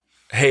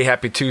Hey,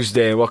 happy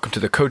Tuesday. Welcome to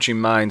the Coaching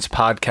Minds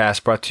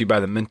podcast brought to you by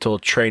the Mental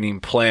Training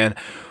Plan,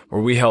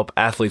 where we help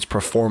athletes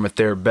perform at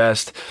their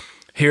best.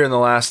 Here in the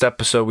last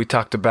episode, we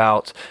talked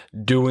about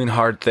doing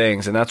hard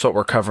things, and that's what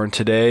we're covering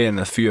today and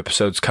a few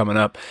episodes coming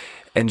up,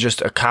 and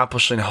just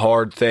accomplishing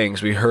hard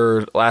things. We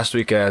heard last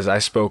week as I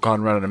spoke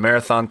on running a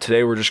marathon.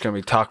 Today, we're just going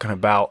to be talking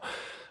about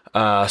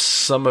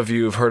some of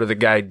you have heard of the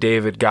guy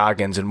David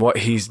Goggins and what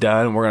he's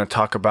done. We're going to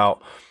talk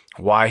about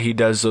why he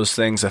does those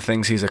things, the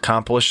things he's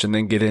accomplished, and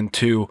then get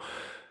into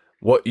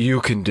what you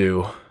can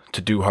do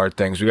to do hard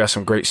things. We got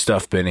some great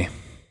stuff, Benny.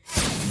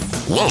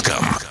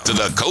 Welcome to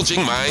the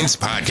Coaching Minds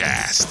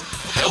podcast,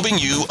 helping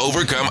you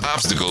overcome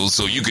obstacles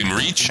so you can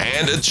reach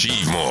and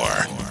achieve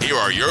more. Here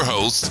are your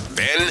hosts,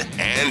 Ben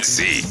and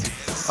C.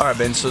 All right,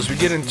 Ben, so as we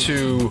get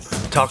into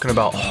talking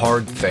about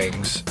hard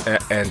things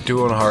and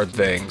doing hard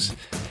things,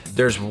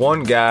 there's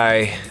one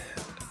guy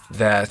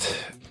that,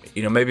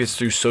 maybe it's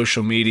through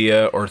social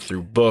media or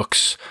through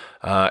books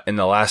in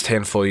the last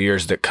handful of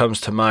years that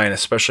comes to mind,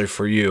 especially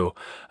for you.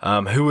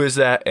 Who is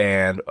that,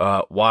 and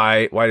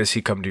why does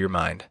he come to your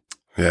mind?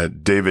 Yeah,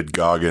 David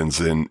Goggins,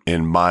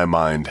 in my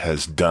mind,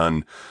 has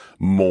done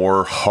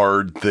more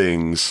hard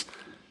things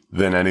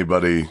than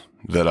anybody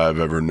that I've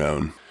ever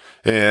known.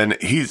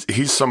 And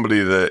he's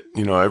somebody that,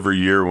 every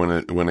year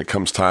when it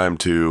comes time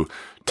to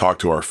talk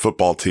to our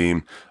football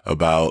team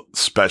about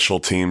special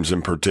teams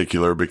in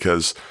particular,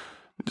 because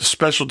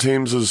special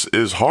teams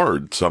is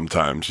hard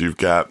sometimes. You've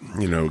got,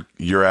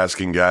 you're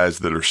asking guys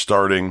that are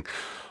starting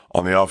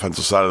on the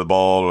offensive side of the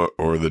ball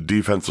or the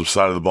defensive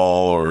side of the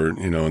ball, or,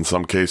 in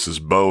some cases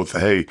both.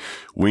 Hey,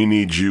 we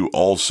need you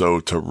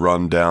also to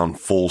run down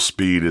full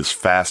speed as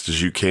fast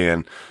as you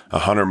can,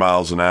 100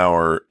 miles an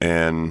hour,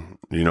 and,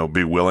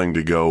 be willing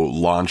to go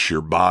launch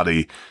your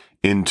body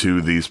into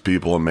these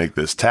people and make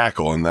this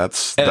tackle. And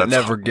that's it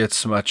never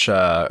gets much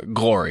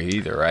glory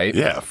either, right?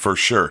 Yeah, for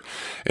sure.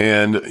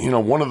 And,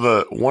 one of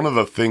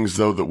the things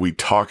though that we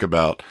talk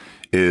about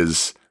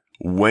is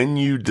when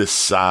you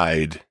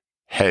decide,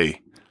 hey,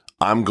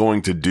 I'm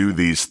going to do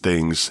these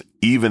things,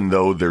 even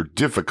though they're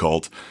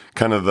difficult,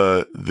 kind of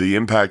the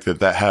impact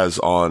that has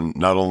on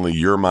not only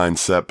your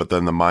mindset, but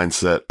then the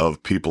mindset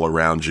of people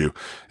around you.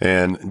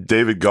 And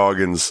David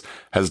Goggins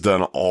has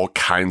done all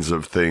kinds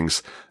of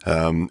things.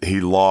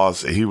 He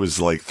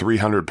was like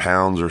 300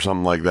 pounds or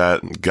something like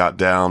that, and got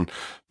down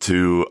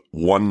to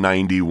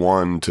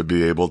 191 to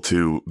be able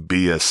to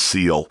be a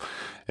SEAL.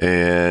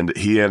 And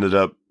he ended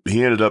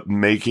up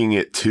making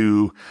it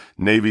to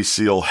Navy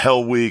SEAL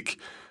Hell Week,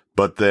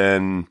 but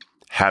then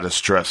had a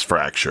stress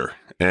fracture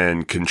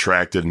and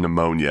contracted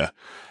pneumonia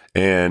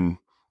and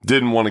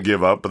didn't want to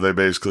give up, but they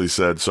basically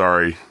said,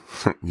 sorry,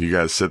 you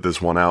guys sit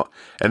this one out.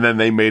 And then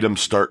they made him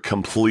start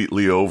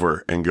completely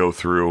over and go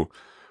through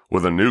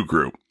with a new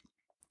group.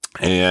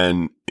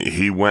 And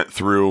he went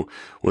through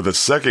with a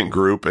second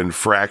group and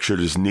fractured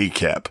his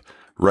kneecap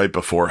right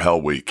before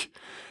Hell Week.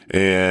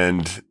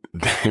 And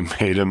they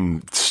made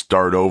him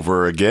start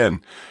over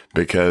again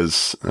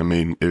because,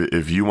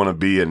 if you want to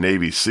be a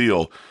Navy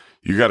SEAL,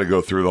 you got to go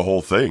through the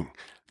whole thing,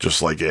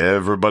 just like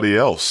everybody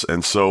else.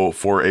 And so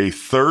for a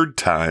third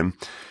time,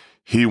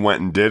 he went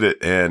and did it.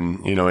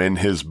 And, in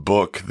his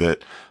book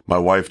that my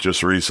wife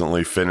just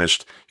recently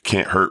finished,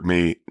 Can't Hurt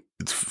Me,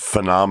 it's a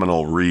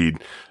phenomenal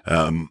read.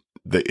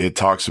 It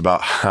talks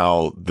about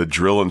how the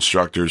drill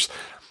instructors,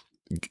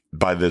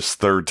 by this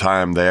third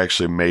time, they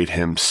actually made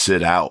him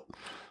sit out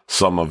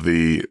some of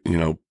the,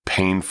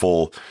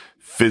 painful,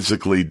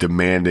 physically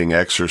demanding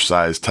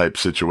exercise type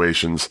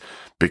situations,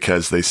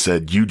 because they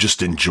said, you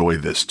just enjoy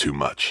this too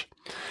much.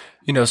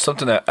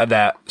 Something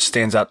that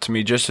stands out to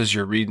me just as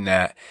you're reading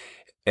that,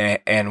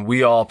 and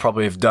we all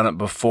probably have done it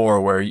before,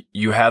 where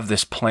you have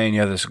this plan, you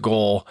have this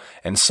goal,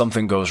 and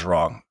something goes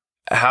wrong.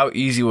 How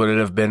easy would it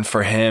have been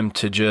for him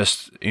to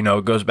just,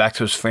 it goes back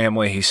to his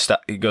family.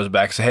 He goes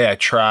back and says, hey, I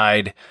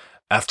tried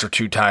after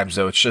 2 times,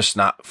 though. It's just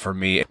not for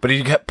me. But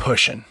he kept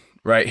pushing,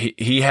 right?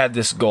 He had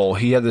this goal.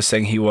 He had this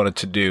thing he wanted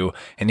to do,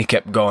 and he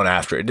kept going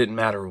after it. It didn't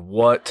matter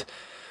what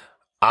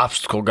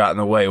obstacle got in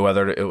the way,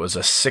 whether it was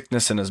a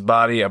sickness in his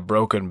body, a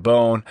broken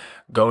bone,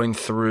 going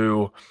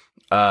through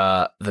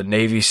the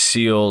Navy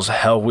SEALs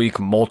Hell Week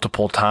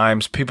multiple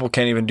times. People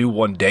can't even do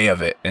one day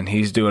of it, and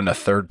he's doing a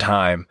third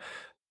time.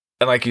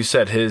 And like you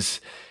said,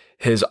 his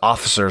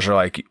officers are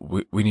like,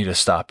 we need to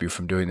stop you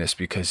from doing this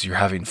because you're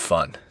having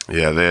fun.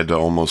 Yeah, they had to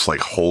almost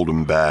like hold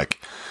him back.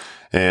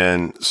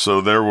 And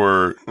so there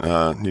were,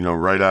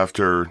 right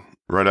after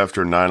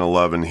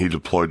 9/11, he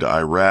deployed to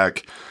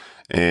Iraq,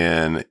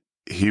 and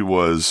he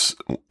was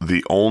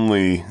the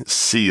only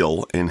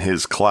SEAL in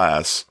his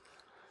class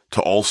to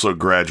also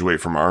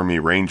graduate from Army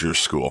Ranger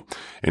School.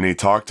 And he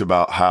talked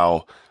about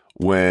how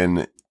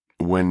when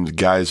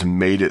guys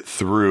made it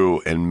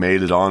through and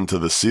made it onto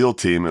the SEAL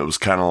team, it was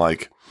kind of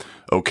like,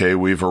 okay,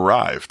 we've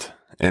arrived.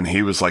 And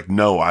he was like,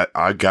 no,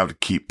 I got to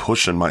keep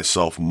pushing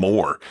myself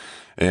more.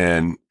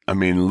 And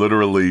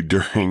literally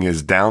during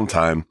his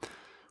downtime,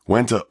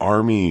 went to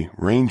Army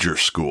Ranger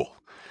School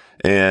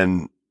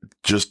and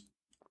just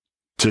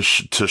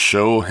to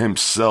show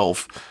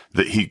himself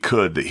that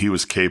he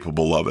was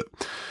capable of it.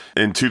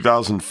 In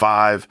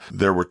 2005,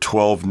 there were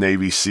 12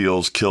 Navy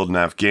SEALs killed in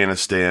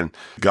Afghanistan.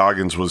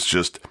 Goggins was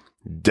just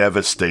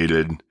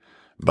devastated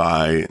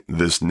by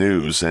this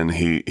news, and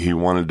he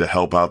wanted to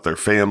help out their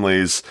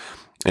families,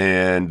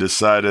 and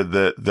decided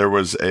that there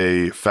was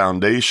a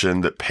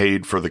foundation that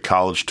paid for the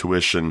college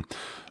tuition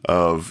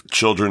of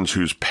children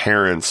whose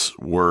parents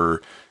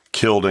were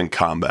killed in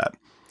combat.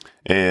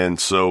 And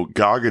so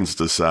Goggins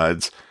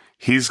decides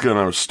he's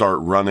going to start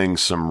running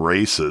some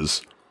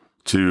races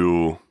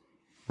to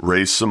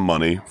raise some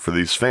money for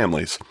these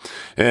families.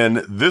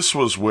 And this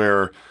was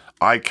where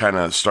I kind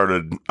of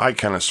started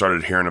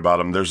hearing about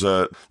him. There's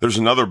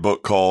another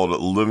book called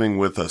Living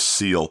with a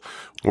SEAL,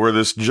 where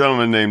this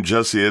gentleman named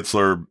Jesse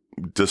Itzler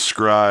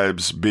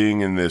describes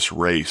being in this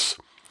race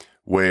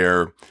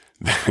where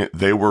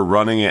they were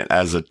running it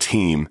as a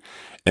team,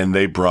 and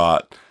they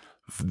brought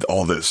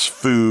all this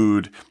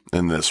food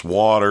and this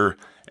water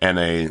and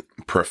a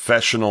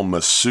professional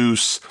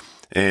masseuse,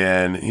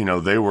 and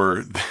they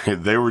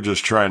were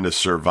just trying to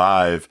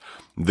survive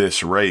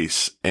this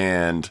race.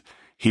 And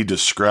he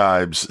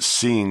describes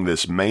seeing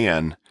this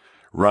man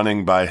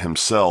running by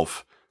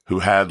himself who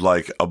had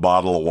like a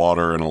bottle of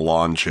water and a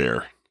lawn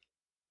chair,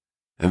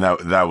 and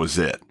that was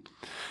it.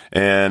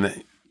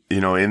 And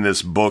in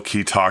this book,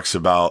 he talks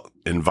about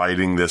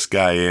inviting this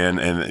guy in,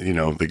 and,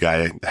 the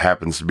guy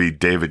happens to be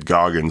David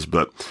Goggins,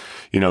 but,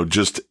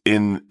 just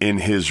in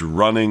his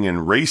running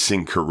and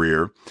racing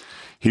career,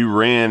 he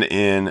ran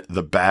in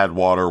the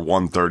Badwater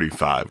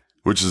 135,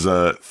 which is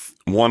a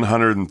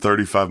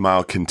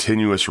 135-mile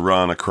continuous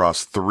run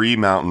across 3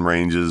 mountain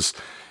ranges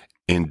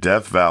in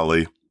Death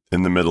Valley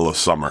in the middle of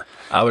summer.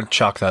 I would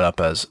chalk that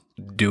up as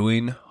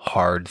doing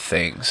hard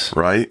things.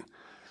 Right?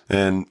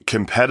 And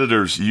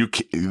competitors, you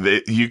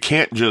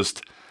can't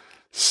just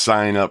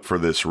sign up for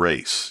this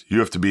race. You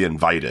have to be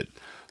invited.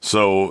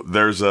 So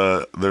there's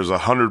a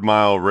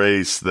 100-mile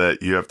race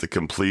that you have to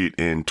complete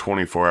in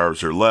 24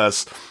 hours or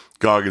less.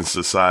 Goggins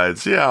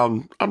decides,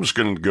 I'm just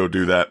going to go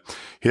do that.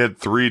 He had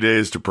 3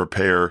 days to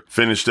prepare,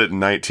 finished it in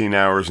 19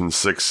 hours and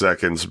 6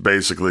 seconds,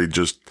 basically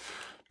just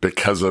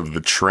because of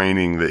the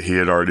training that he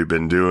had already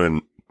been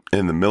doing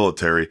in the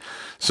military.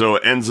 So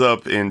it ends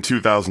up in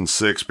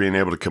 2006 being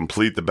able to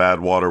complete the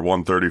Badwater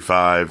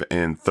 135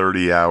 in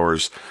 30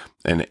 hours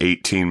and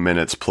 18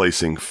 minutes,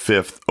 placing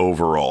 5th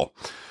overall.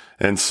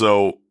 And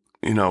so,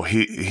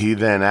 he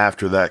then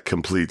after that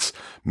completes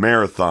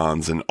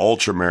marathons and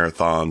ultra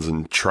marathons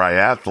and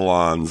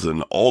triathlons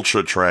and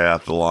ultra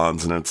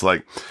triathlons. And it's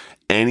like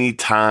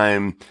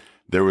anytime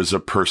there was a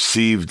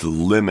perceived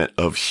limit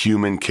of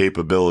human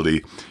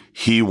capability,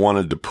 he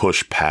wanted to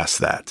push past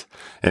that.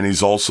 And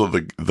he's also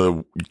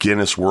the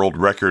Guinness World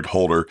Record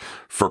holder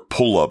for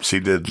pull-ups. He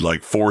did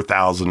like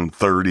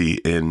 4,030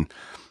 in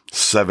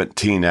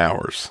 17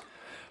 hours.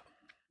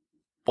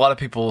 A lot of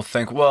people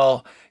think,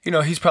 well,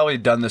 he's probably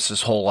done this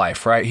his whole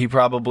life, right? He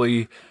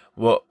probably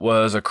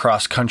was a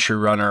cross-country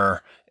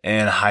runner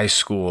in high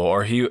school,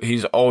 or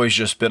he's always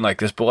just been like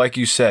this. But like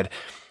you said,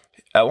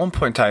 at one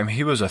point in time,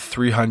 he was a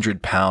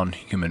 300-pound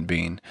human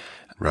being.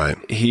 Right.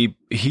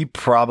 He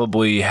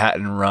probably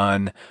hadn't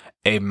run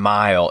a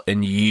mile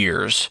in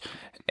years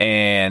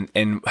and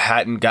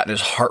hadn't gotten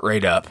his heart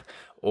rate up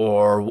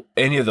or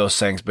any of those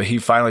things. But he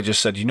finally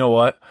just said, you know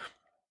what?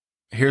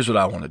 Here's what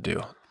I want to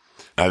do.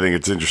 I think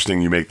it's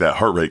interesting you make that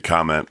heart rate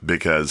comment,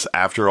 because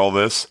after all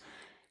this,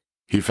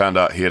 he found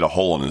out he had a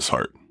hole in his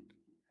heart.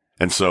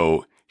 And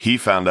so he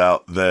found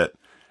out that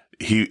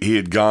he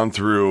had gone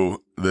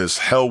through this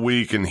hell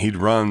week and he'd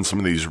run some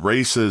of these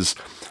races.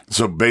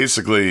 So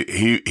basically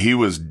he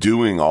was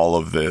doing all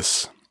of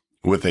this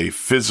with a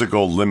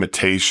physical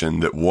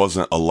limitation that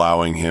wasn't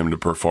allowing him to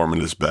perform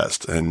at his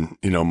best. And,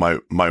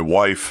 my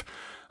wife,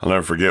 I'll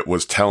never forget,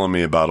 was telling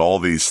me about all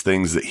these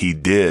things that he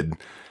did.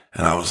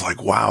 And I was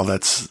like, wow,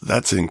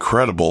 that's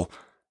incredible.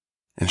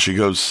 And she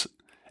goes,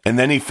 and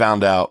then he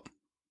found out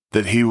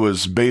that he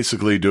was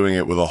basically doing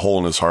it with a hole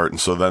in his heart. And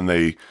so then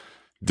they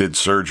did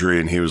surgery,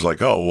 and he was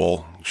like, oh,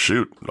 well,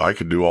 shoot, I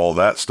could do all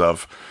that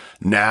stuff.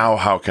 Now,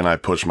 how can I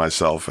push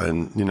myself?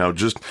 And,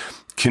 just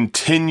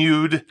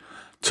continued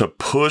to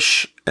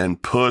push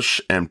and push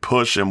and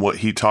push. And what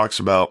he talks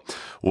about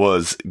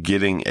was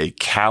getting a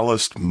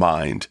calloused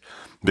mind,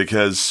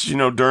 because,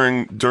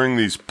 during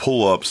these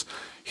pull-ups,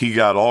 he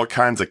got all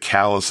kinds of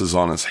calluses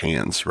on his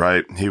hands,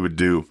 right? He would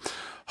do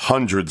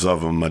hundreds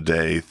of them a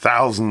day,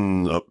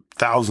 thousands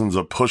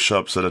of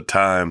push-ups at a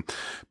time.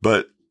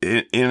 But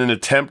in an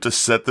attempt to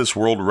set this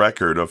world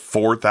record of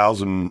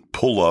 4,000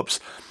 pull-ups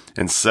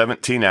in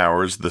 17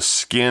 hours, the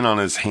skin on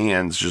his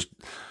hands just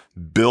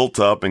built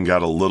up and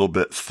got a little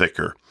bit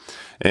thicker.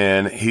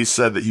 And he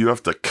said that you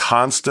have to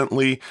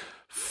constantly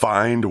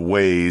find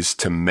ways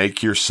to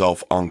make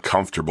yourself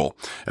uncomfortable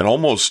and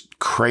almost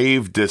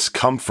crave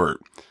discomfort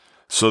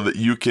so that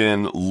you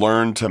can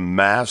learn to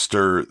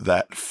master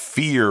that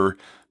fear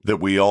that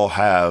we all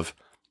have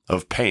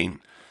of pain.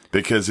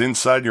 because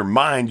inside your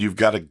mind, you've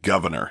got a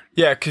governor.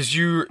 Yeah, because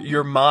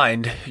your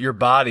mind, your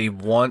body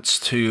wants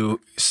to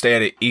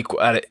stay at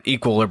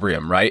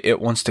equilibrium, right? It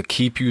wants to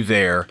keep you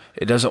there.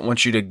 It doesn't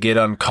want you to get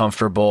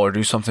uncomfortable or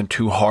do something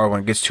too hard.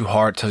 When it gets too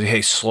hard, it tells you,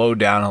 hey, slow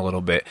down a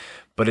little bit.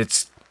 But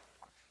it's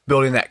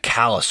building that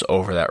callus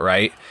over that,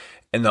 right?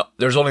 And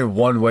there's only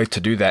one way to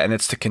do that, and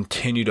it's to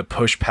continue to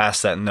push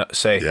past that and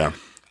say,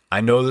 I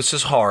know this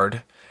is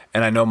hard,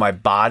 and I know my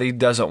body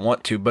doesn't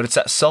want to, but it's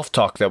that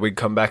self-talk that we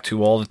come back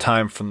to all the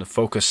time from the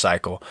focus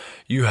cycle.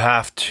 You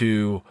have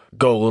to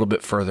go a little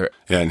bit further.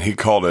 Yeah, and he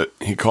called it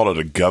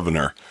a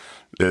governor.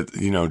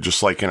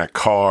 Just like in a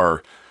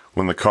car,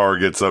 when the car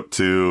gets up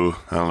to,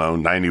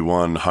 91,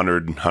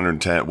 100,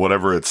 110,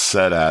 whatever it's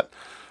set at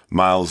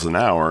miles an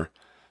hour,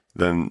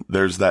 then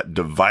there's that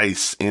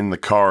device in the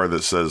car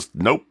that says,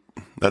 nope,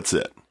 that's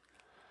it.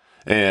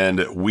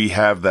 And we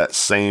have that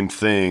same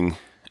thing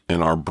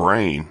in our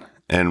brain.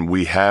 And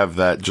we have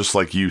that, just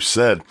like you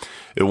said,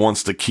 it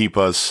wants to keep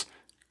us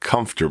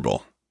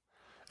comfortable.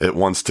 It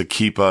wants to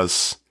keep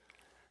us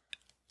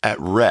at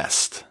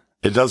rest.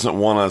 It doesn't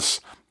want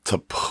us to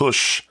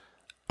push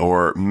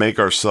or make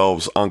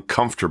ourselves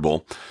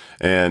uncomfortable.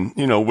 And,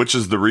 which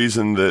is the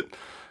reason that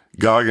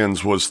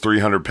Goggins was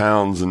 300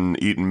 pounds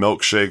and eating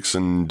milkshakes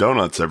and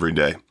donuts every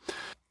day.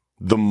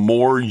 The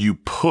more you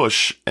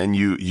push and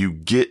you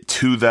get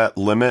to that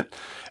limit,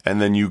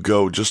 and then you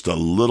go just a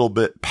little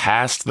bit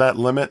past that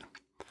limit,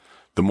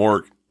 the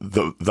more,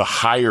 the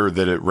higher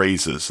that it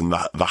raises, and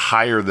the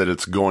higher that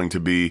it's going to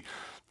be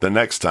the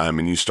next time.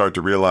 And you start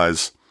to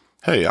realize,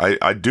 hey,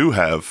 I do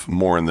have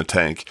more in the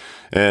tank.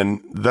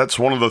 And that's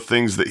one of the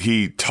things that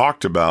he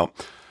talked about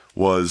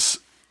was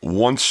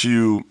once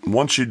you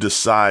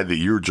decide that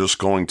you're just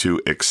going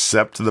to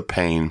accept the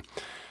pain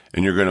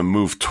and you're going to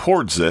move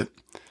towards it,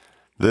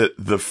 that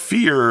the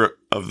fear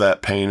of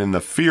that pain and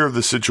the fear of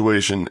the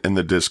situation and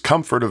the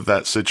discomfort of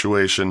that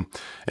situation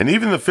and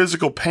even the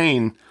physical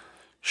pain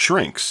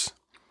shrinks.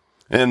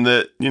 And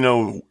that,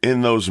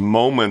 in those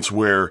moments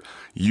where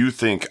you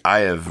think I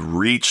have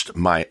reached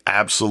my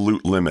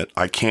absolute limit,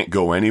 I can't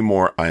go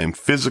anymore, I am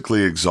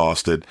physically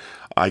exhausted,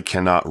 I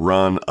cannot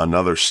run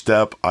another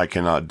step, I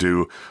cannot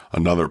do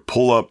another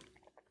pull-up,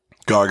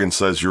 Goggins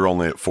says you're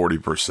only at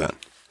 40%.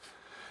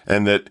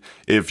 And that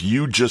if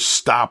you just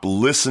stop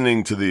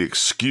listening to the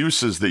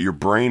excuses that your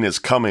brain is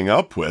coming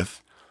up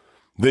with,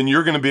 then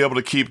you're going to be able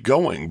to keep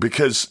going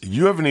because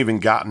you haven't even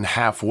gotten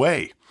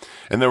halfway.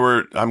 And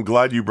I'm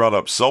glad you brought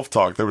up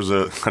self-talk. There was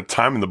a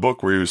time in the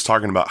book where he was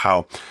talking about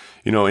how,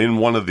 in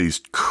one of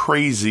these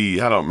crazy,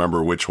 I don't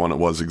remember which one it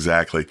was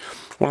exactly,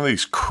 one of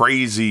these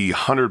crazy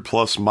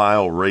 100+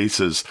 mile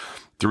races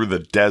through the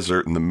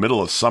desert in the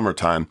middle of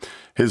summertime,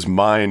 his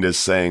mind is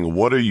saying,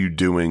 what are you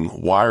doing?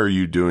 Why are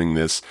you doing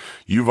this?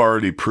 You've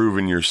already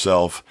proven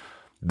yourself.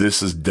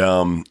 This is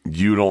dumb.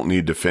 You don't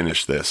need to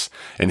finish this.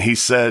 And he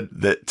said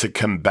that to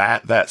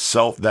combat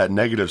that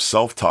negative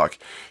self-talk,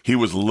 he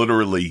was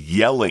literally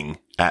yelling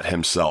at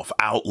himself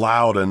out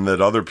loud, and that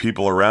other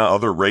people around,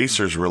 other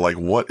racers were like,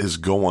 what is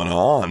going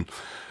on?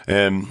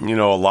 And,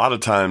 a lot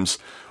of times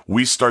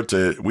we start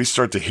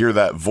to hear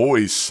that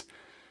voice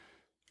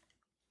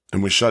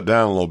and we shut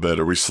down a little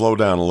bit, or we slow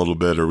down a little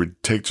bit, or we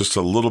take just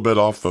a little bit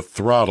off the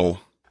throttle.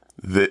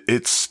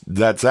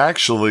 That's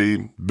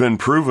actually been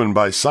proven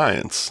by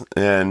science.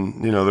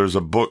 And, there's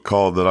a book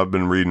that I've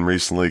been reading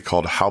recently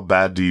called How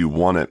Bad Do You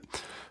Want It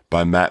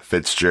by Matt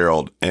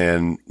Fitzgerald.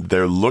 And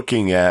they're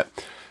looking at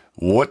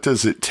what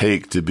does it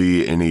take to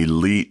be an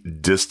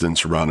elite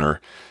distance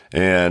runner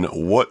and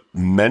what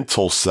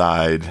mental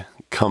side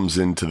comes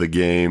into the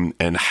game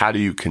and how do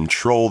you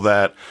control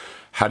that?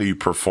 How do you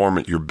perform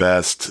at your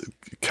best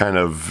kind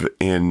of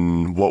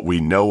in what we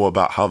know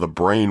about how the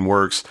brain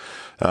works?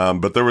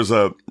 But there was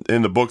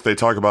in the book, they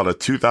talk about a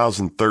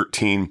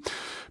 2013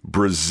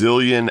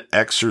 Brazilian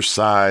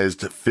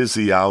exercised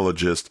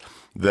physiologist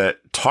that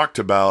talked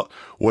about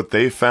what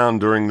they found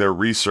during their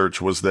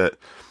research was that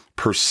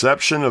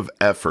perception of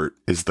effort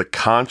is the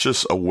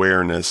conscious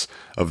awareness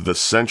of the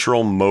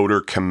central motor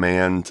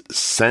command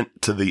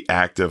sent to the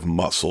active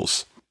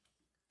muscles.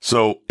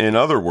 So in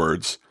other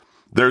words,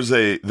 there's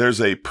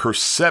a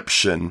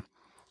perception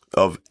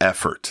of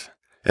effort.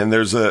 And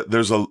there's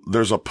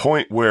a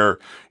point where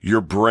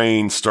your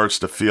brain starts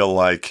to feel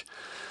like,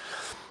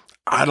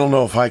 I don't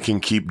know if I can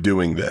keep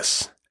doing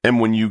this. And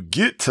when you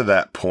get to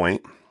that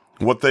point,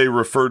 what they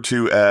refer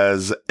to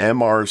as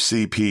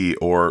MRCP,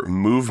 or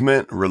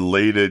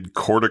movement-related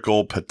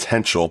cortical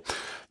potential,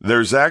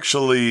 there's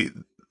actually,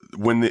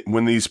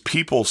 when these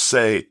people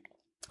say,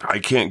 I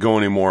can't go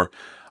anymore,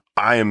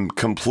 I am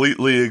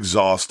completely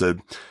exhausted,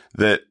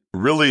 that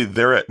really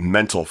they're at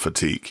mental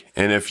fatigue.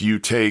 And if you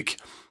take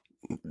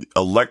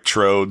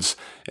electrodes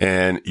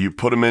and you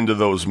put them into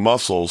those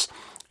muscles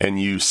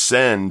and you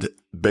send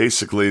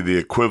basically the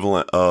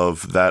equivalent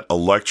of that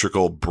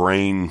electrical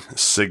brain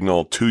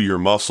signal to your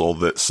muscle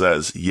that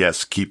says,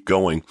 yes, keep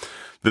going,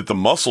 that the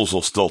muscles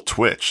will still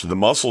twitch. The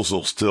muscles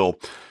will still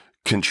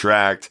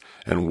contract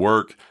and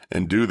work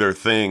and do their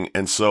thing.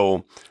 And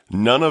so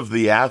none of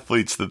the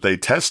athletes that they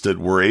tested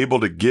were able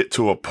to get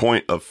to a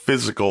point of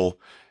physical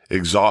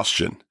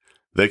exhaustion.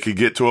 They could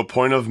get to a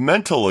point of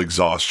mental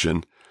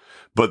exhaustion,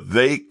 but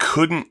they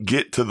couldn't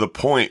get to the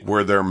point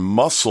where their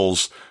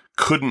muscles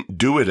couldn't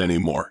do it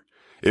anymore.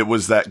 It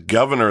was that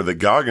governor that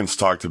Goggins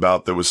talked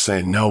about that was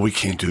saying, no, we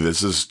can't do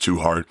this. This is too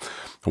hard.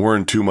 We're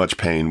in too much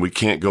pain. We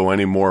can't go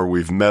anymore.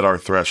 We've met our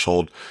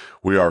threshold.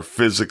 We are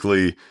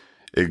physically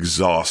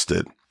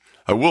exhausted.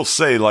 I will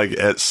say, like,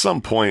 at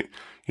some point,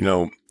 you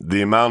know,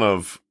 the amount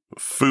of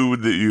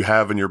food that you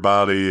have in your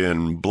body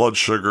and blood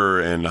sugar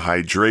and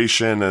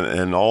hydration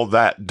and all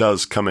that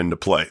does come into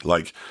play.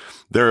 Like,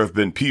 there have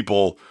been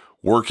people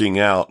working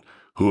out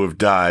who have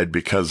died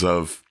because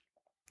of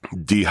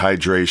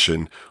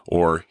dehydration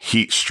or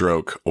heat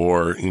stroke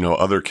or, you know,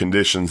 other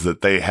conditions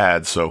that they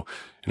had. So,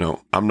 you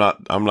know, I'm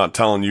not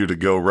telling you to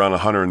go run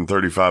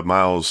 135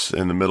 miles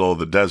in the middle of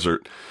the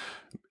desert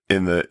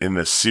in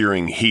the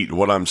searing heat.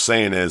 What I'm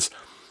saying is,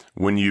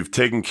 when you've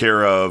taken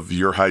care of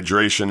your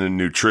hydration and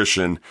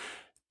nutrition,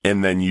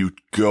 and then you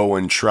go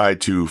and try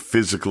to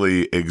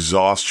physically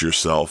exhaust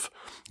yourself,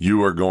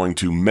 you are going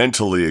to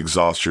mentally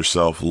exhaust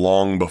yourself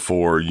long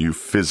before you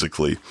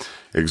physically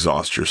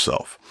exhaust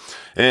yourself.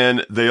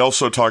 And they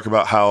also talk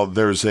about how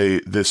there's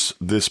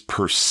this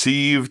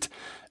perceived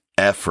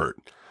effort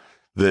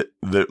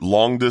that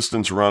long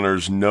distance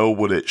runners know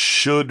what it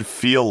should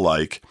feel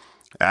like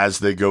as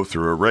they go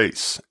through a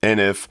race.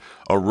 And if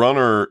a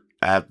runner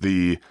at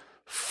the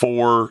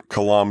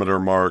 4-kilometer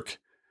mark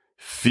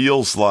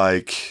feels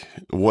like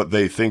what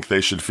they think they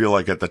should feel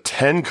like at the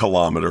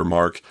 10-kilometer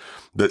mark,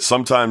 that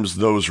sometimes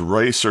those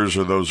racers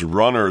or those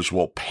runners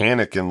will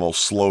panic and they'll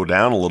slow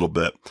down a little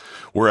bit.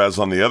 Whereas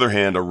on the other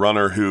hand, a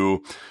runner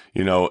who,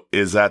 you know,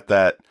 is at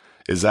that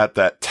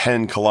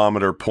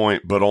 10-kilometer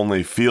point, but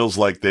only feels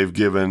like they've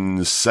given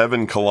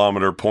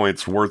 7-kilometer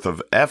points worth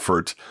of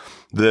effort,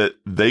 that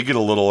they get a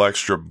little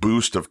extra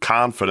boost of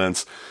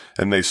confidence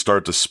and they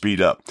start to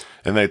speed up.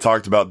 And they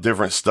talked about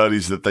different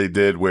studies that they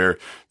did where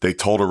they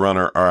told a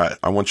runner, all right,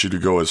 I want you to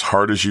go as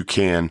hard as you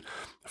can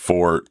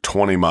for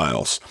 20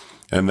 miles.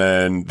 And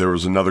then there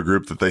was another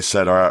group that they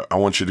said, all right, I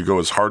want you to go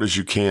as hard as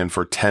you can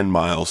for 10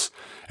 miles.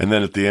 And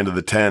then at the end of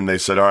the 10, they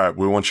said, all right,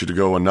 we want you to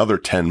go another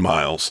 10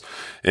 miles.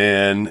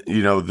 And,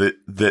 you know,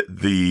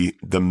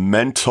 the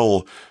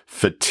mental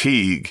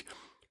fatigue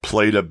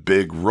played a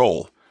big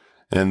role.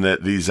 And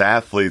that these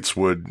athletes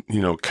would,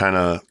 you know, kind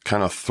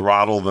of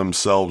throttle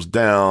themselves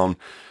down,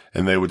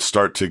 and they would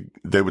start to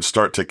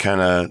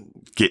kind of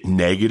get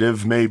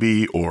negative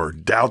maybe, or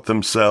doubt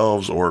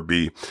themselves, or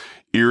be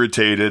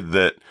irritated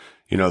that,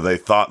 you know, they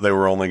thought they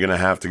were only going to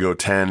have to go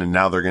 10 and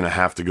now they're going to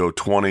have to go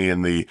 20.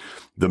 And the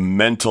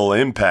mental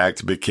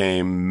impact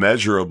became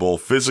measurable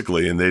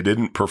physically, and they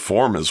didn't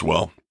perform as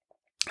well.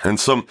 And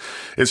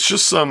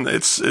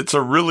it's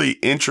a really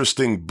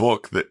interesting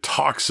book that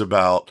talks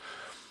about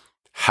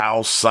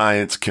how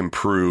science can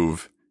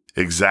prove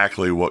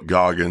exactly what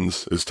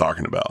Goggins is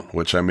talking about,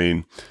 which, I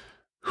mean,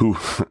 who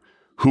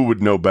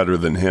would know better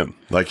than him?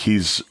 Like,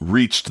 he's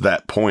reached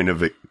that point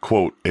of,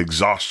 quote,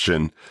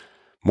 exhaustion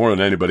more than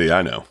anybody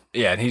I know.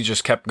 Yeah, and he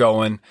just kept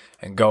going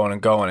and going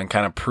and going and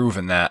kind of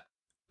proving that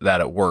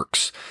it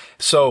works.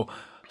 So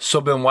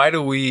Ben, why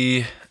do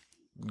we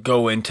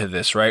go into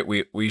this, right?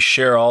 We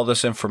share all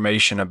this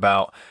information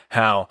about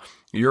how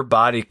your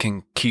body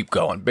can keep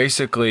going.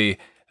 Basically,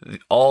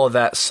 all of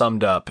that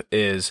summed up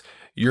is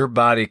your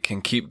body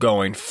can keep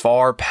going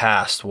far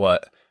past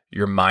what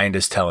your mind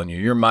is telling you.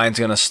 Your mind's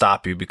going to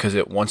stop you because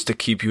it wants to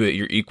keep you at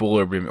your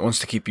equilibrium. It wants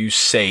to keep you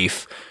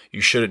safe. You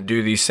shouldn't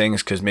do these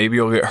things because maybe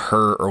you'll get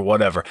hurt or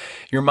whatever.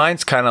 Your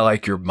mind's kind of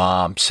like your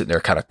mom sitting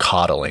there kind of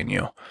coddling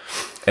you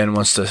and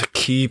wants to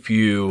keep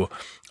you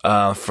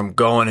from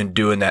going and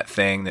doing that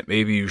thing that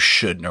maybe you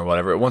shouldn't or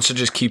whatever. It wants to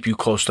just keep you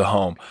close to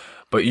home.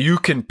 But you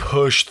can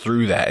push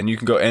through that, and you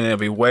can go, and it'll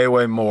be way,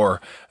 way more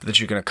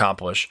that you can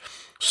accomplish.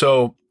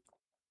 So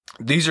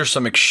these are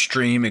some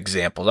extreme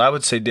examples. I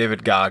would say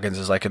David Goggins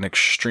is like an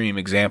extreme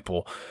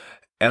example.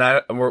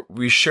 And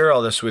we share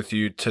all this with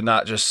you to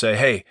not just say,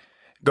 hey,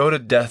 go to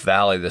Death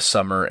Valley this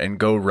summer and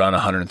go run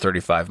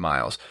 135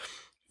 miles.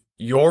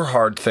 Your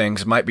hard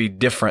things might be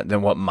different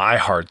than what my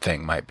hard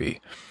thing might be.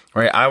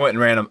 Right? I went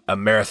and ran a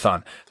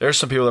marathon. There's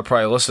some people that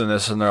probably listen to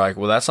this and they're like,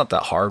 well, that's not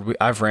that hard.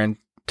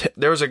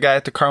 There was a guy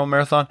at the Carmel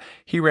Marathon.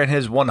 He ran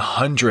his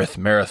 100th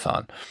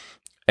marathon.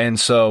 And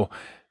so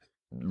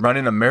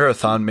running a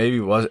marathon maybe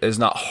is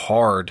not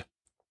hard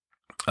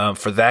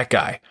for that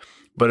guy,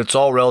 but it's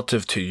all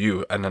relative to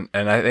you. And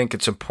I think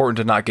it's important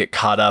to not get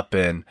caught up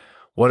in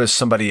what is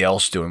somebody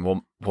else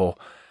doing. Well,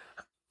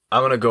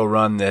 I'm going to go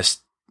run this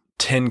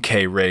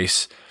 10K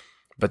race,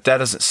 but that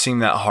doesn't seem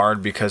that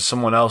hard because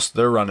someone else,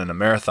 they're running a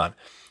marathon.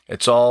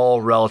 It's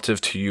all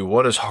relative to you.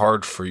 What is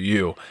hard for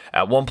you?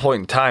 At one point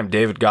in time,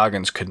 David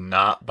Goggins could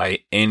not by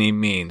any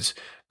means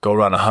go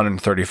run a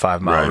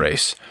 135-mile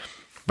race,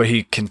 but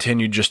he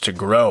continued just to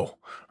grow,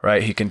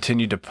 right? He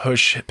continued to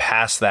push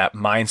past that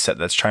mindset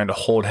that's trying to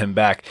hold him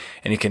back,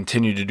 and he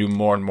continued to do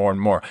more and more and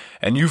more.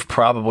 And you've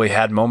probably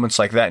had moments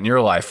like that in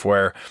your life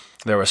where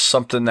there was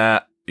something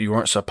that you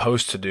weren't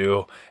supposed to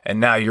do, and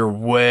now you're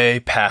way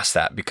past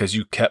that because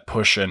you kept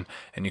pushing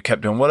and you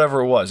kept doing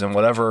whatever it was in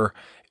whatever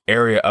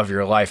area of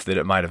your life that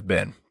it might have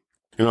been.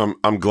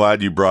 I'm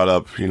glad you brought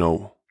up,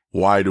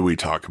 why do we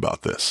talk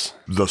about this?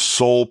 The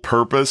sole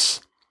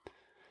purpose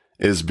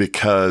is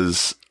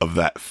because of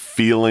that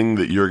feeling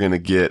that you're going to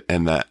get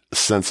and that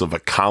sense of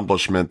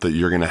accomplishment that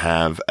you're going to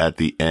have at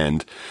the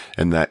end,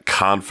 and that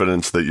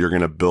confidence that you're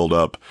going to build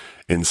up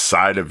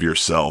inside of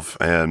yourself.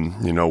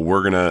 And,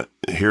 we're going to,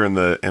 here in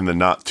the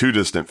not too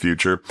distant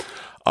future,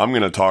 I'm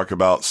going to talk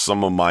about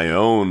some of my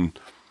own,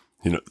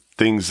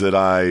 things that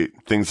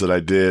I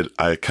did,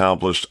 I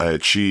accomplished, I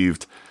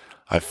achieved,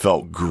 I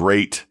felt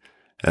great.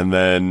 And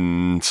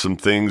then some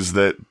things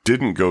that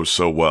didn't go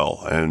so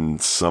well, and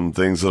some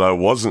things that I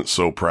wasn't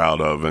so proud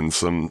of, and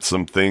some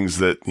things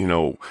that,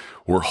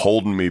 were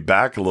holding me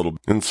back a little.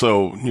 And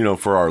so,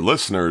 for our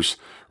listeners,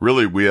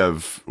 really we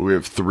have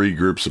three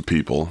groups of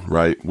people,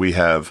 right? We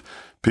have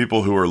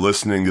people who are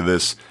listening to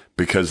this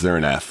because they're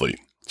an athlete.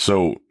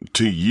 So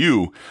to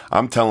you,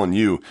 I'm telling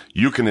you,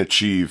 you can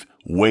achieve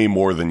way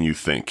more than you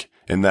think.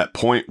 And that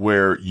point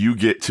where you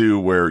get to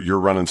where you're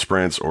running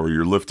sprints, or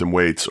you're lifting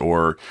weights,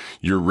 or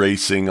you're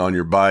racing on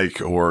your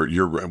bike, or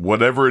you're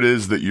whatever it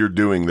is that you're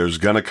doing, there's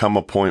going to come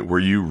a point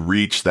where you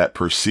reach that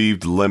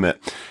perceived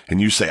limit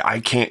and you say, I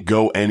can't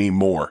go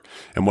anymore.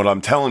 And what I'm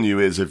telling you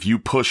is, if you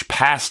push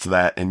past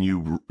that and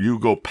you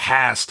go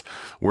past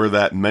where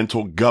that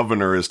mental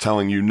governor is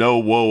telling you, no,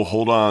 whoa,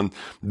 hold on,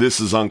 this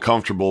is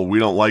uncomfortable, we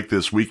don't like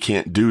this, we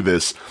can't do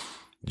this,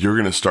 you're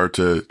going to start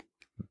to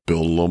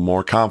build a little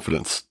more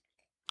confidence.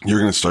 You're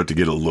going to start to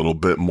get a little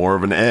bit more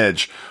of an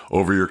edge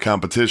over your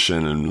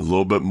competition, and a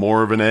little bit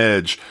more of an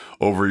edge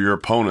over your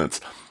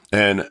opponents.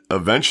 And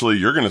eventually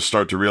you're going to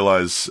start to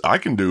realize, I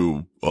can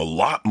do a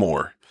lot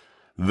more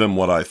than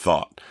what I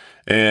thought.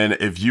 And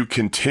if you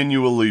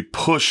continually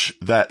push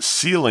that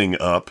ceiling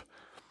up,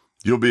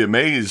 you'll be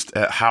amazed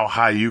at how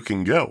high you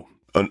can go.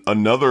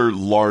 Another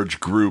large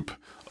group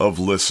of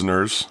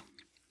listeners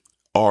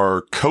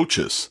are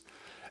coaches.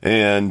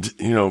 And,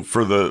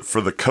 for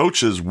the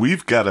coaches,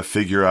 we've got to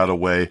figure out a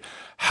way.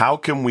 How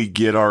can we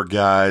get our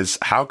guys,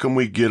 how can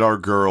we get our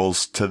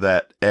girls to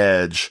that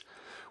edge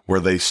where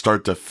they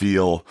start to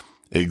feel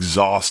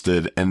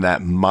exhausted, and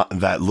that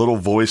little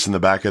voice in the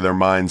back of their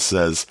mind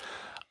says,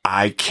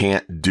 I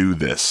can't do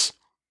this,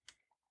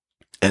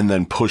 and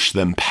then push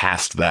them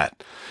past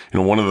that.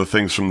 One of the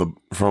things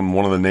from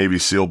one of the Navy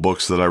SEAL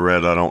books that I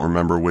read, I don't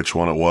remember which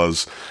one it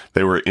was,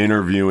 they were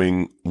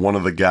interviewing one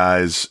of the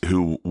guys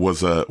who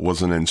was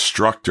an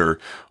instructor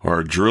or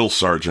a drill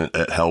sergeant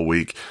at Hell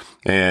Week.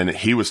 And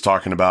he was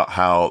talking about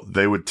how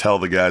they would tell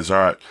the guys, all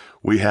right,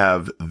 we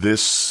have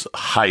this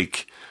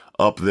hike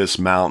up this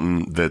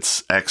mountain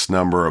that's X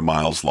number of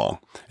miles long.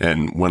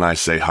 And when I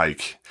say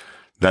hike,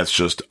 that's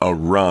just a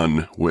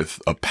run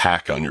with a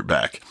pack on your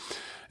back.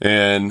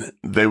 And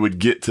they would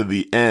get to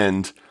the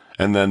end,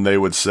 and then they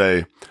would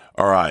say,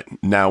 all right,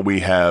 now we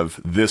have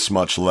this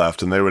much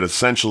left. And they would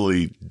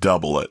essentially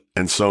double it.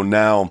 And so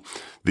now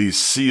these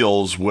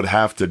SEALs would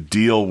have to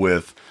deal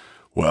with,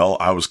 well,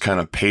 I was kind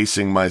of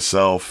pacing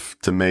myself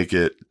to make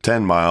it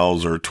 10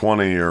 miles or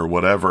 20 or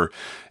whatever.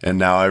 And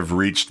now I've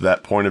reached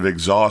that point of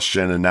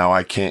exhaustion, and now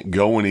I can't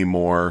go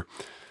anymore.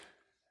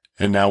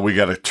 And now we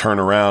got to turn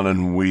around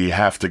and we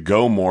have to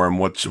go more. And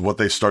what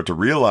they start to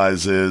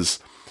realize is,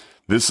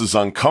 this is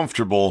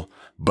uncomfortable,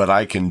 but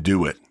I can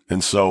do it.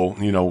 And so,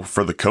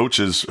 for the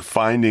coaches,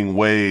 finding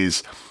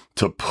ways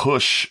to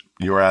push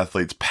your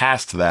athletes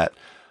past that,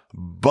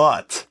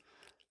 but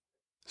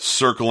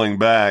circling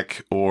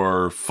back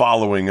or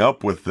following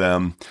up with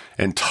them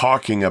and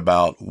talking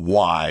about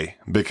why,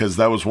 because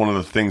that was one of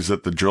the things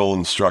that the drill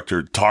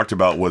instructor talked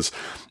about was,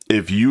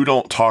 if you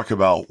don't talk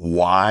about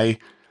why,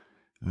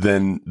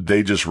 then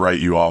they just write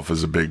you off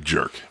as a big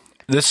jerk.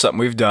 This is something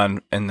we've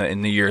done in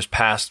the years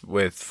past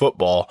with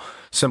football,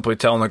 simply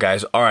telling the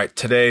guys, all right,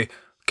 today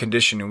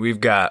conditioning, we've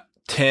got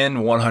 10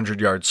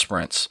 100-yard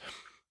sprints,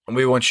 and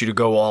we want you to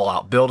go all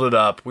out, build it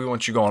up. We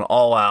want you going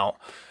all out,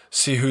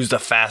 see who's the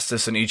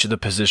fastest in each of the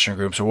position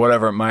groups or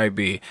whatever it might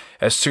be.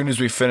 As soon as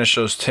we finish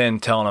those 10,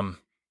 telling them,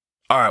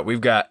 all right, we've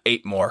got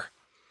 8 more.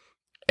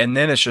 And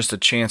then it's just a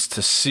chance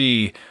to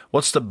see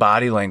what's the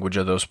body language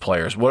of those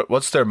players.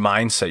 What's their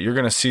mindset? You're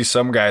going to see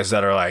some guys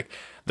that are like,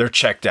 they're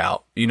checked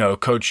out.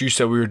 Coach, you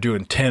said we were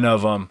doing 10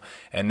 of them,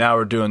 and now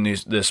we're doing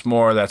this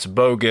more. That's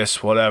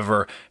bogus,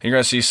 whatever. And you're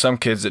going to see some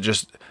kids that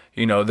just,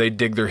 they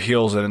dig their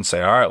heels in and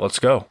say, all right, let's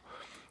go.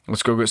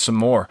 Let's go get some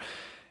more.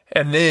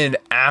 And then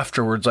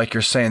afterwards, like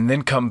you're saying,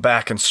 then come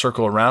back and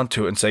circle around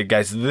to it and say,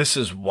 guys, this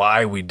is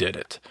why we did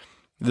it.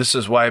 This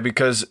is why,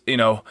 because,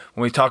 when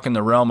we talk in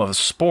the realm of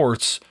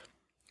sports,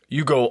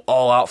 you go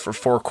all out for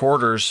 4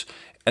 quarters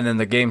and then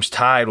the game's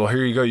tied. Well,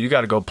 here you go. You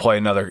got to go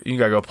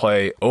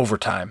play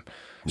overtime.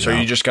 So are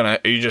you just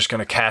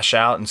gonna cash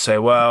out and say,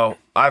 well,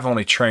 I've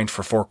only trained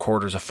for 4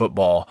 quarters of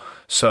football,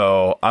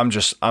 so I'm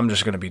just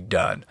gonna be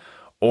done?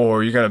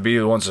 Or you're gonna be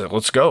the ones that,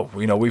 let's go.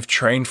 We've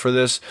trained for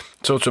this.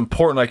 So it's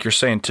important, like you're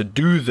saying, to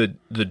do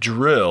the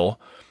drill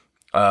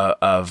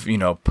of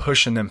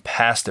pushing them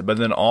past it, but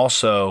then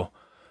also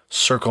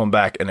circling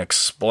back and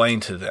explain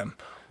to them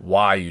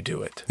why you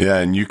do it. Yeah,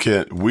 and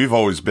we've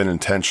always been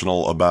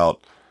intentional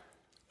about,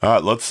 all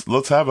right,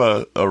 let's have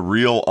a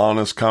real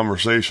honest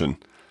conversation.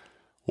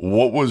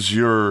 What was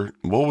your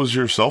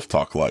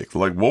self-talk like?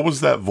 Like, what was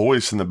that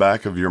voice in the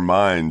back of your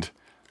mind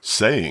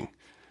saying?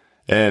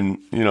 And,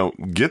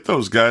 get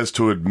those guys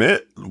to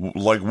admit,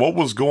 like, what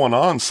was going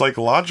on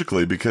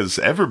psychologically, because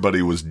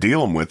everybody was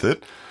dealing with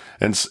it.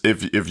 And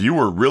if you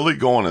were really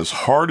going as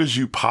hard as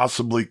you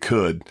possibly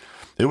could,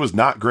 it was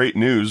not great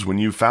news when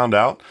you found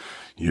out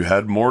you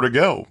had more to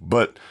go.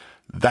 But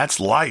that's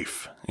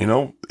life, in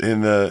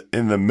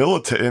the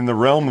military, in the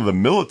realm of the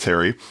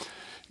military.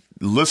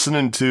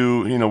 Listening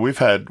to,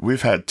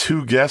 we've had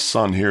 2 guests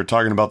on here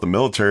talking about the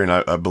military, and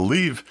I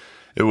believe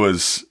it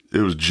was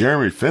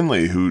Jeremy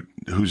Finley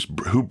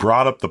who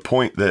brought up the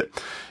point that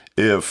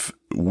if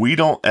we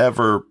don't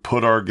ever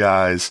put our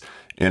guys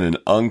in an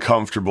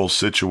uncomfortable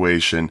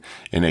situation,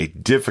 in a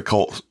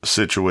difficult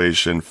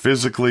situation,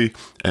 physically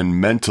and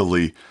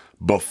mentally,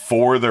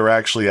 before they're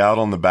actually out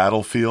on the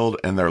battlefield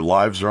and their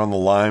lives are on the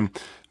line,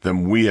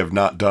 then we have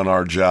not done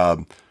our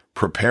job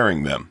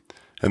preparing them.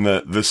 And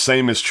the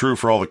same is true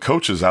for all the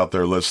coaches out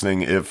there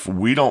listening. If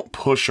we don't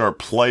push our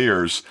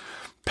players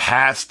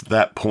past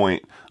that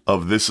point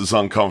of this is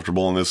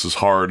uncomfortable and this is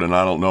hard and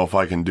I don't know if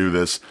I can do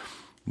this,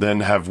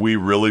 then have we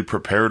really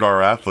prepared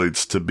our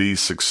athletes to be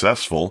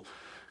successful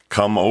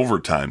come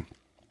overtime?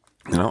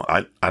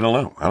 I don't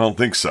know. I don't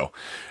think so.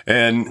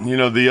 And,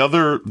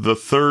 the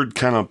third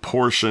kind of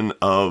portion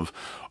of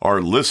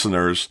our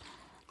listeners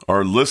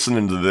are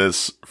listening to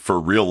this for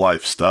real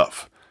life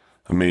stuff.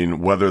 I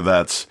mean, whether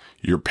that's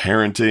your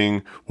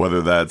parenting,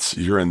 whether that's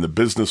you're in the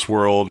business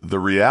world, the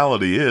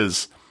reality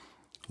is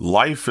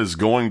life is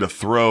going to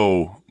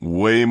throw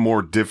way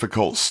more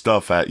difficult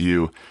stuff at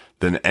you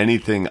than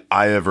anything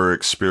I ever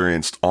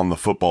experienced on the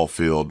football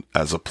field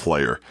as a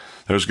player.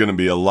 There's going to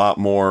be a lot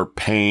more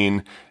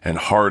pain and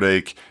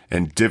heartache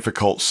and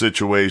difficult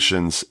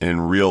situations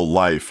in real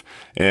life.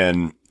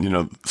 And,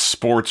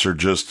 sports are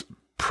just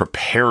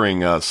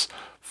preparing us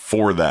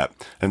for that.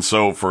 And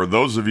so for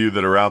those of you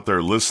that are out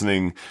there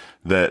listening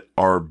that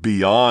are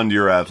beyond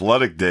your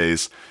athletic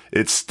days,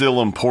 it's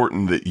still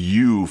important that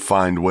you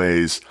find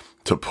ways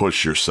to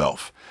push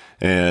yourself.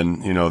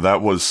 And,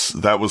 that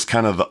was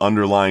kind of the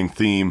underlying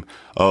theme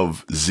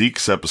of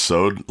Zeke's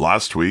episode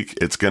last week.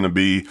 It's going to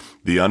be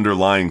the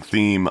underlying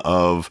theme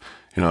of,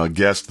 a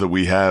guest that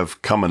we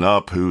have coming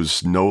up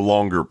who's no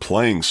longer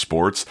playing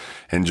sports,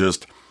 and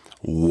just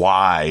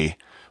why.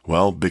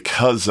 Well,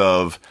 because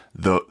of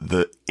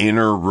the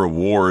inner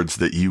rewards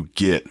that you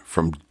get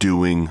from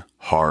doing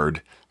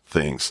hard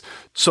things.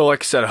 So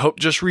like I said, I hope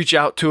just reach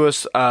out to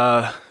us.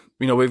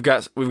 We've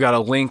got a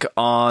link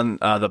on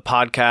the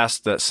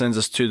podcast that sends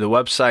us to the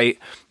website.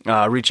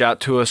 Reach out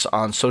to us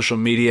on social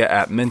media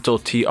at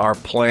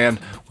MentalTRPlan.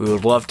 We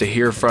would love to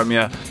hear from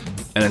you.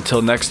 And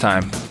until next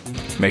time,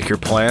 make your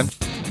plan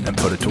and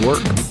put it to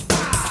work.